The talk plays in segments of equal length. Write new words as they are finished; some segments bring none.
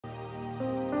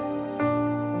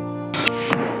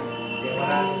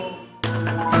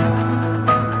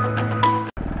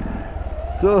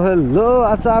So hello,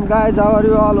 what's up guys, how are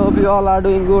you all? Hope you all are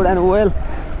doing good and well.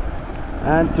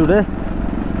 And today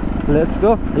let's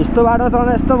go. यस्तो बाटो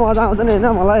चढ्न यस्तो मजा आउँछ नि हैन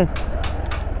मलाई.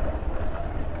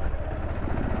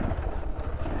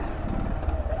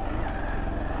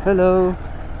 हेलो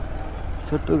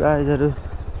छोटो गाइजहरु.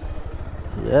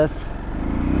 यस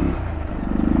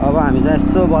अब हामी चाहिँ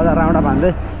यसो बजार राउन्डा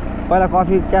भन्दै पहिला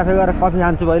कफी क्याफे गएर कफी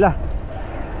खान्छु पहिला.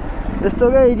 यस्तो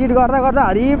के एडिट गर्दा गर्दा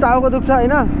हरिब टाउको दुख्छ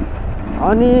हैन.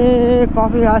 अनि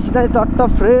कफी खाएपछि चाहिँ टट्ट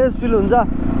फ्रेस फिल हुन्छ.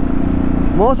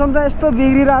 मौसम चाहिँ यस्तो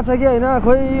बिग्रिरहेछ कि हैन.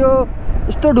 खोइ यो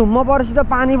यस्तो ढुम्म परेपछि त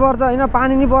पानी पर्छ हैन.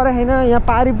 पानी नि परे हैन. यहाँ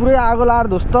पारी पुरै आगो लाएर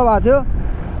ध्वस्त भएको थियो.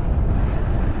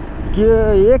 के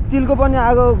एक तिलको पनि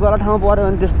आगो गलत ठाउँमा पर्यो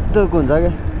भने त्यस्तो हुन्छ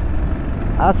के.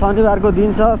 आज शनिबारको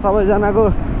दिन छ. सबैजनाको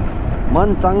मन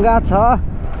चङ्गा छ.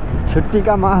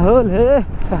 छुट्टीका माहौल हे.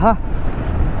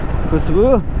 खुसबु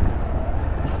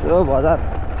यसो बजार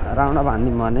राउन्डा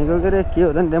भन्ने भनेको के रे के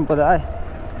हो त नि टेम्पो त आए.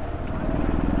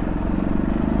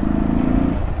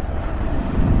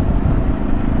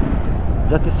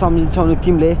 जति सम्झिन्छौ नि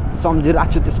तिमीले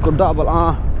सम्झिराख्छु त्यसको डबल.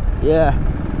 या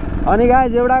अनि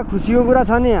गाइज एउटा खुसीको कुरा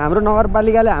छ नि. हाम्रो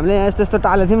नगरपालिकाले हामीले यहाँ यस्तो यस्तो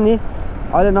टालेको थियौँ नि.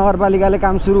 अहिले नगरपालिकाले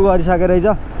काम सुरु गरिसकेको रहेछ.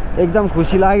 एकदम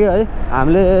खुसी लाग्यो है.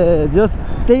 हामीले जस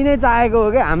त्यही नै चाहेको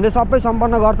हो कि. हामीले सबै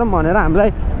सम्पन्न गर्छौँ भनेर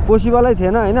हामीलाई पोसिबलै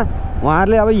थिएन हैन.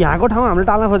 उहाँहरूले अब यहाँको ठाउँ हामीले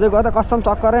टाल्न खोजेको त कसम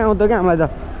चक्करै आउँथ्यो कि हामीलाई त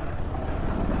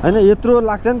हैन. यत्रो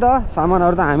लाग्छ नि त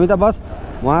सामानहरू त. हामी त बस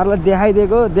उहाँहरूलाई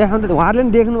देखाइदिएको. देखाउनु त उहाँहरूले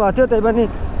पनि देख्नु भएको थियो. त्यही पनि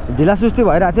ढिलासुस्ती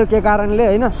भइरहेको थियो के कारणले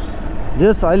हैन.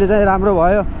 जस अहिले चाहिँ राम्रो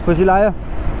भयो. खुसी लाग्यो.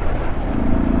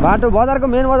 बाटो बजारको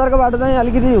मेन बजारको बाटो चाहिँ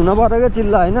अलिकति हुन पर्यो क्या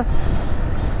चिल्ला हैन.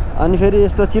 अनि फेरि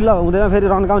यस्तो चिल्ला हुँदैन. फेरि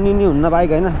रन्काउने नि हुन्न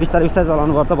बाइक हैन. बिस्तारै बिस्तारै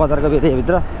चलाउनु पर्छ बजारको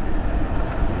एरियाभित्र.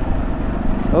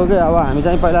 ओके अब हामी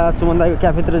चाहिँ पहिला सुमन दाइको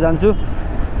क्याफेतिर जान्छु.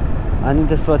 अनि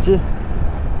त्यसपछि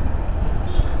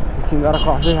एकछिन गएर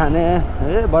कफी खाने.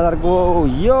 ए बजारको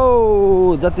यो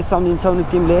जति सम्झिन्छौ नि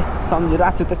तिमीले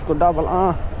सम्झिराख्छु त्यसको डबल.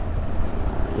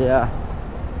 या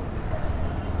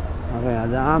अब यहाँ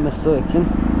जाम यसो एकछिन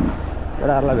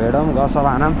केटाहरूलाई भेटौँ गफसफ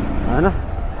हानौँ होइन.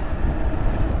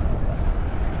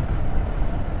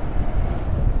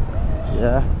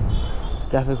 या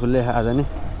क्याफे खुल्ले आज नि.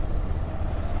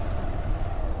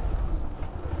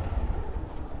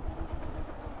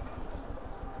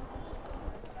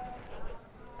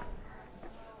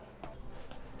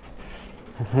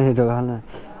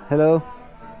 Hello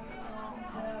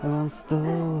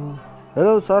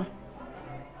hello sir,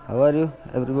 how are you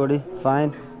everybody?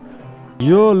 Fine.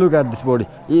 यो लुक एट दिस बडी.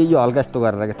 यो हल्का यस्तो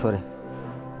गरेर के थोरै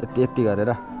यति यति गरेर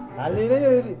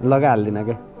लगाइहाल्दिनँ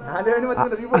के.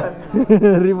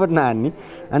 रिपोर्ट नहान्ने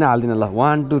अनि हाल्दिनँ. ल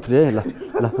 1 2 3 है. ल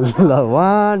ल ल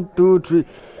 1 2 3.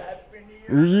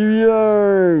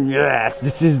 यस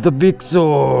this is the big show.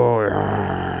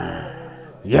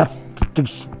 Yes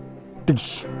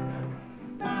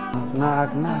knock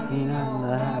knocking on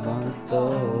the heaven's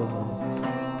door.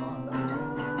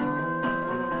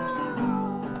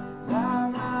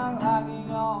 Knock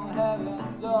knocking on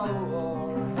heaven's door.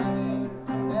 Hey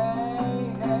hey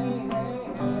hey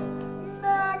hey.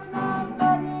 Knock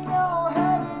knocking on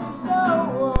heaven's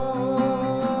door.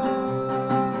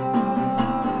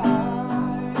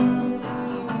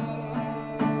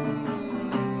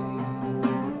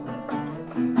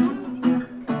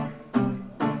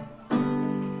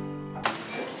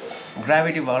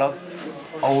 Gravity vlog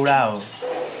औडा हो.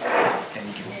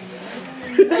 Thank you.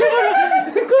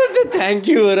 कस्तो thank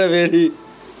you हो र फेरि.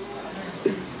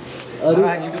 अरू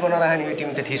युट्युबमा नराख्ने team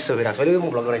त थिस्सो भइरहेको छ. अहिले म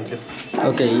vlog गराइन्छु.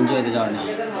 Okay enjoy the journey.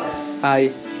 Hi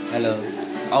hello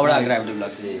औडा gravity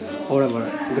vlogs. औडाबाट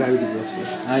gravity vlogs.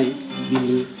 High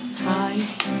Bindu. High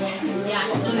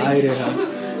high Rekha.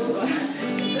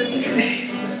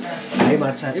 High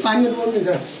माछा. ए पानीहरू पनि मिल्छ.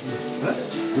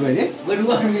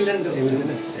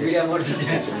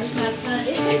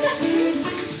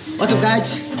 What's up guys?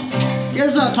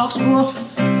 Here's our talks bro.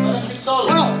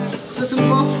 Oh, system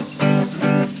bro.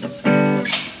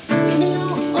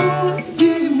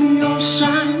 Give me your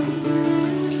sign.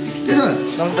 Yes sir.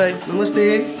 Namaste. Namaste.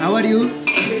 How are you?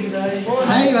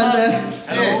 Hi Vanda.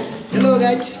 Hello. Hello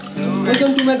guys.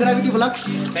 Welcome to my gravity vlogs.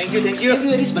 Thank you.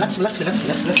 Everywhere is relax.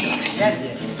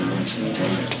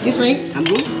 Yes sir. I'm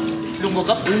good. Lumbo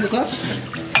cup. Lumbo cups.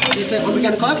 This is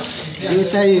American cups.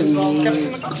 This is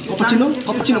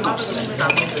cappuccino cups.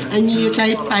 And this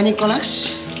is pina coladas.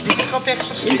 This is Coffee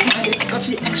Express. This is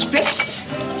Coffee Express.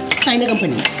 China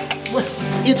company.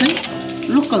 This is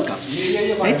local cups.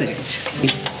 Right there.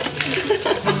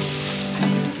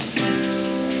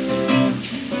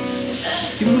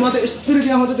 तिम्रो म त यस्तो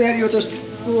देखाउँछु त यार यो त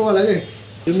यस्तो वाला के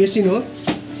यो मेसिन हो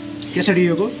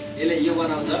केसडीयोको यसले यो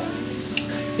बनाउँछ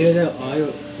यसले चाहिँ यो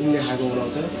उनले खाएको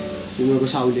बनाउँछ तिमीहरूको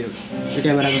साउले यो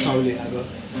क्यामेराको साउले खाएको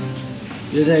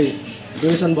यो चाहिँ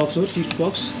डोनेसन बक्स हो टिप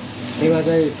बक्स यसमा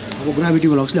चाहिँ अब ग्राभिटी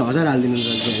भ्लग्सले 1000 हालिदिनुहुन्छ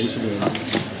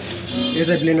यो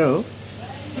चाहिँ ब्लेन्डर हो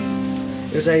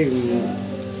यो चाहिँ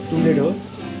टुम्लेट हो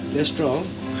रेस्ट्रो हो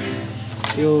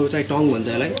यो चाहिँ टङ भन्छ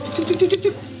यसलाई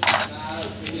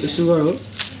यो सुगर हो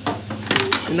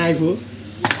नाइफ हो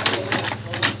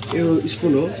यो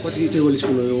स्पुन हो कति टेबल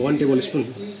स्पुन हो यो 1 टेबल स्पुन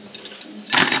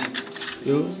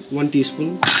यो 1 टीस्पुन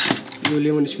यो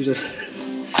लेमन स्क्विजर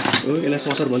हो यसलाई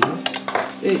ससर भन्छ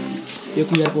यो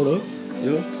क्युआर कोड हो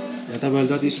यो यहाँ तपाईँले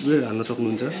जति स्प्रे हाल्न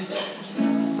सक्नुहुन्छ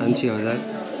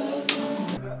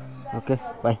 5,000 ओके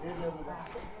बाई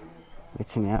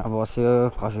एकछिन यहाँ बस्यो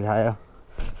कफी खायो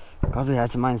कफी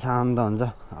खाएपछि मान्छे शान्त हुन्छ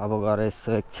अब गएर यसो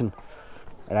एकछिन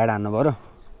राइड हान्नु पऱ्यो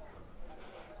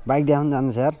बाइक देखाउनु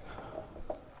जान्छ यार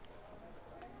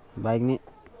बाइक नि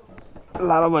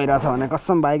लाभा भइरहेछ भने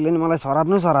कसम बाइकले नि मलाई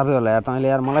सराप्नु सराप्यो होला यार तैँले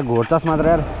यार मलाई घोड्छस् मात्र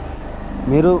यार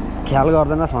मेरो ख्याल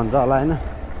गर्दैनस् भन्छ होला होइन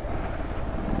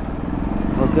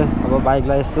ओके अब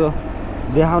बाइकलाई यस्तो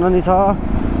देखाउन नि छ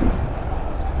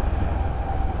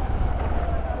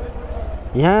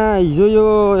यहाँ हिजो यो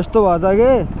यस्तो भएछ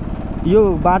कि यो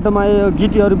बाटोमा यो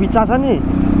गिटीहरू बिछा छ नि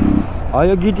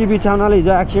यो गिटी बिछाउनाले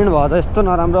हिजो एक्सिडेन्ट भएछ यस्तो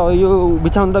नराम्रो यो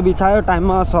बिछाउनु त बिछायो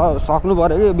टाइममा सक्नु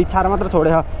पऱ्यो कि बिछाएर मात्र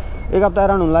छोडेछ 1 हप्ता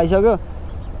राउन्ड हुन लागिसक्यो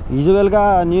हिजो बेलुका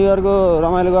न्यु इयरको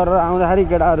रमाइलो गरेर आउँदाखेरि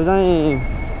केटाहरू चाहिँ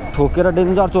ठोकेर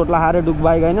डेन्जर चोट लगाएर डुक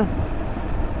बाइक होइन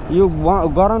यो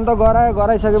गराउनु त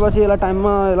गराइसकेपछि यसलाई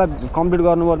टाइममा यसलाई कम्प्लिट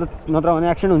गर्नुपर्छ नत्र भने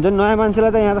एक्सिडेन्ट हुन्छ नि नयाँ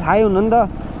मान्छेलाई त यहाँ त थाहै हुन्न नि त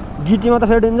गिटीमा त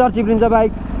फेरि डेन्जर चिप्लिन्छ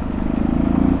बाइक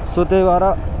सो त्यही भएर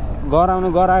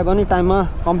गरायो भने टाइममा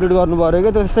कम्प्लिट गर्नु पऱ्यो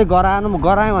कि त्यस्तै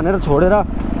गराएँ भनेर छोडेर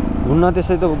हुन्न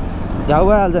त्यसै त झ्याउ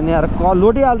भइहाल्छ नि यार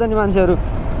लोटिहाल्छ नि मान्छेहरू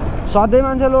सधैँ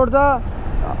मान्छे लोड्छ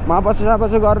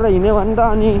मापछि गरेर हिँड्यो भने त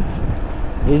अनि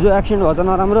हिजो एक्सिडेन्ट भयो त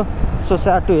नराम्रो सो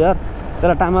स्याड टु यार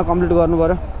त्यसलाई टाइममा कम्प्लिट गर्नु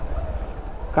पऱ्यो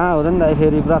कहाँ हुँदैन दाइ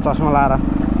फेरि पुरा चस्मा लाएर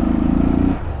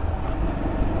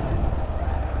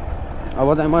अब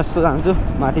चाहिँ म यस्तो जान्छु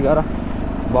माथि गएर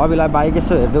बबीलाई बाइक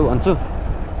यसो हेरिदेऊ भन्छु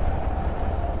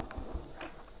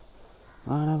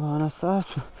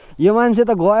यो मान्छे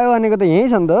त गयो भनेको त यहीँ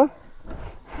छ नि त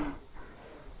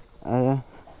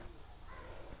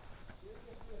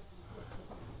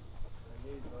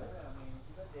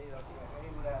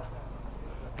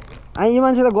यो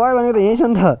मान्छे त गयो भनेको त यहीँ छ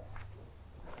नि त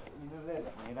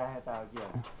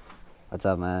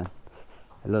अच्छा म्यान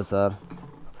हेलो सर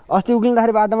अस्ति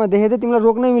उक्लिँदाखेरि बाटोमा देखेको थिएँ तिमीलाई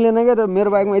रोक्नै मिलेन क्या मेरो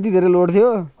बाइकमा यति धेरै लोड थियो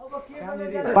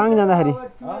पाङ जाँदाखेरि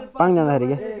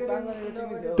क्या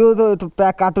त्यो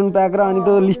प्याक कार्टुन प्याक र अनि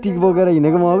त्यो लिस्टिक बोकेर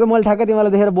हिँडेको म हो कि मैले ठ्याक्कै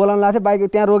तिमीलाई देखेर बोलाउनु लाग्थेँ बाइक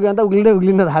त्यहाँ रोक्यो भने त उक्लिँदै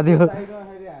थाहा थियो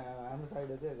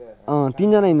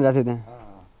 3 जना हिँडिरहेको थियो त्यहाँ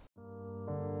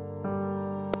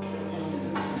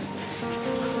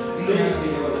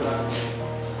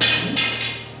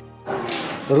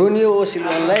रोनियो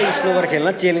ओसिलियनलाई स्नोकर खेल्न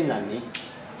च्यालेन्ज हान्ने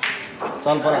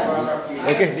चल पर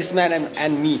okay this man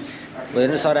and me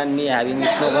हेर्नु sir and me having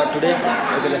snooker today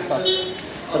okay let's talk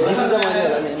जित्छ मैले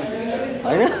होला नि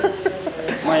होइन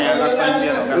म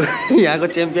यहाँको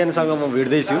च्याम्पियनसँग म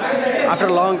भिड्दैछु आफ्टर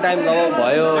लङ टाइम लगभग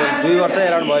भयो 2 वर्ष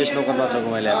एराउन्ड भयो स्नोकर नचेको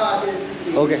मैले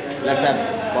okay let's have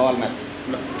ball match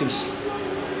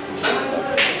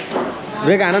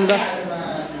brake हान नि त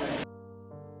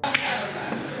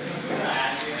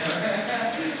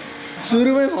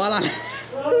सुरुमै फल हाले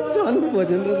झन्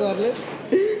भोजेन्द्र सरले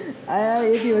आया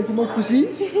यति भएपछि म खुसी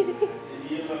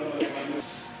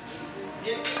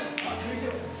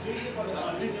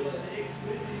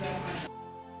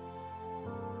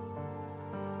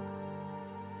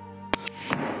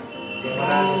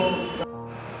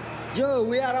जो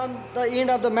we are on the and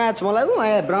of the match मलाई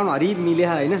यहाँ ब्राउन हरि मिले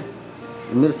होइन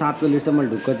मेरो 7को लिस्ट चाहिँ मैले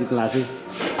ढुक्क जित्नु लाग्छु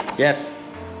यस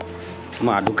म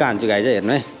ढुक्क हान्छु गाई चाहिँ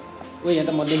हेर्नु है ओ यहाँ त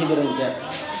म देखिँदो रहन्छ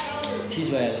ठिस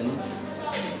भइहाल्यो नि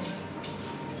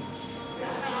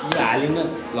यो हालिन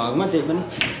भ्लगमा त्यही पनि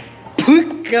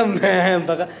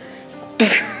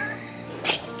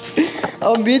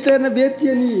अब बेचेन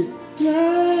बेच्यो नि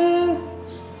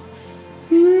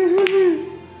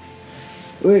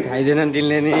ओ खाइदिएन नि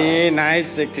तिमीले नि नाइस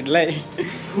एकछिनलाई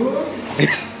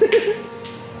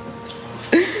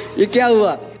यो क्या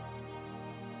हुआ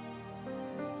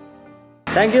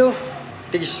थ्याङ्क यू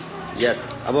टिक्स यस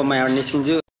अब म यहाँ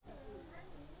निस्किन्छु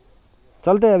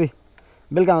चल्दै अभी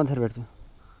बेलुका आउँथेर भेट्छु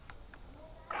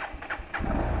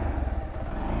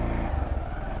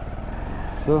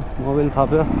सो मोबिल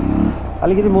थप्यो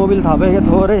अलिकति मोबिल थप्यो क्या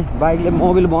थोरै बाइकले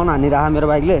मोबिल बन हानिरह मेरो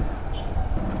बाइकले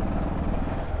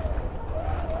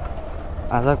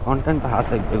आज कन्टेन्ट थाहा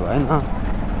छ के भएन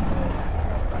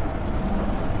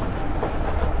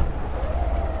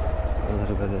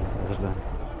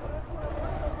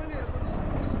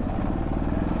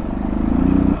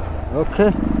ओके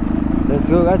लेट्स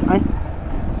गो गाइस आइ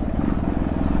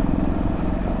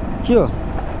के हो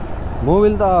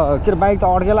मोबिल त के बाइक त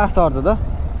अड्केला जस्तो अर्थ त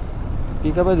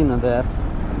पिकअपै दिन त यार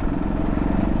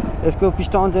यसको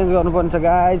पिस्टन चेन्ज गर्नुपर्ने छ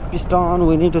guys piston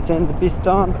we need to change the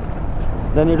piston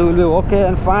then it will be okay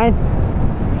and fine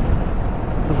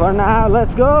so for now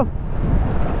let's go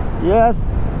yes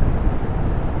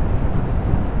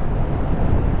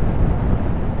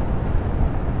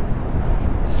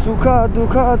सुख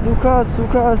दुःख दुःख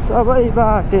सुख सबै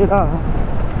बाटेर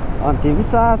अन्तिम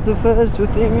सास फेर्छु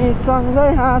तिमीसँगै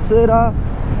हाँसेर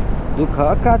दुःख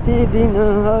कति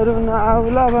दिनहरू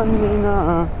नआउला भन्दिन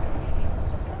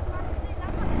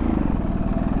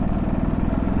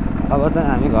अब चाहिँ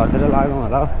हामी घरतिर लागौँ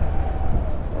होला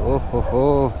ओहो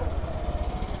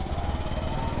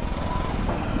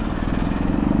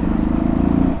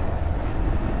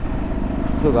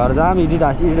सो घर जाम इडिट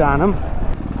हानौँ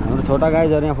हाम्रो छोटा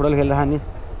गाइजहरू यहाँ फुटबल खेलेर खाने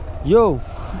यो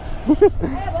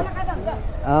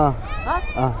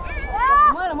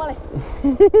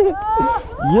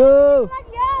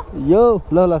यो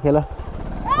ल खेल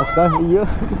यो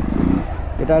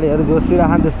केटाडीहरू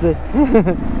जोसिरहन् त्यसै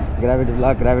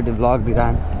ग्राभिटी ब्लग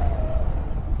दिइरहन्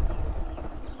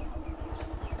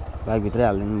बाइक भित्रै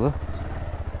हालिदिनु भयो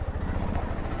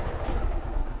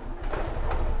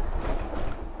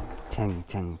छ्याङ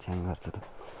छ्याङ छ्याङ गर्छ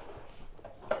त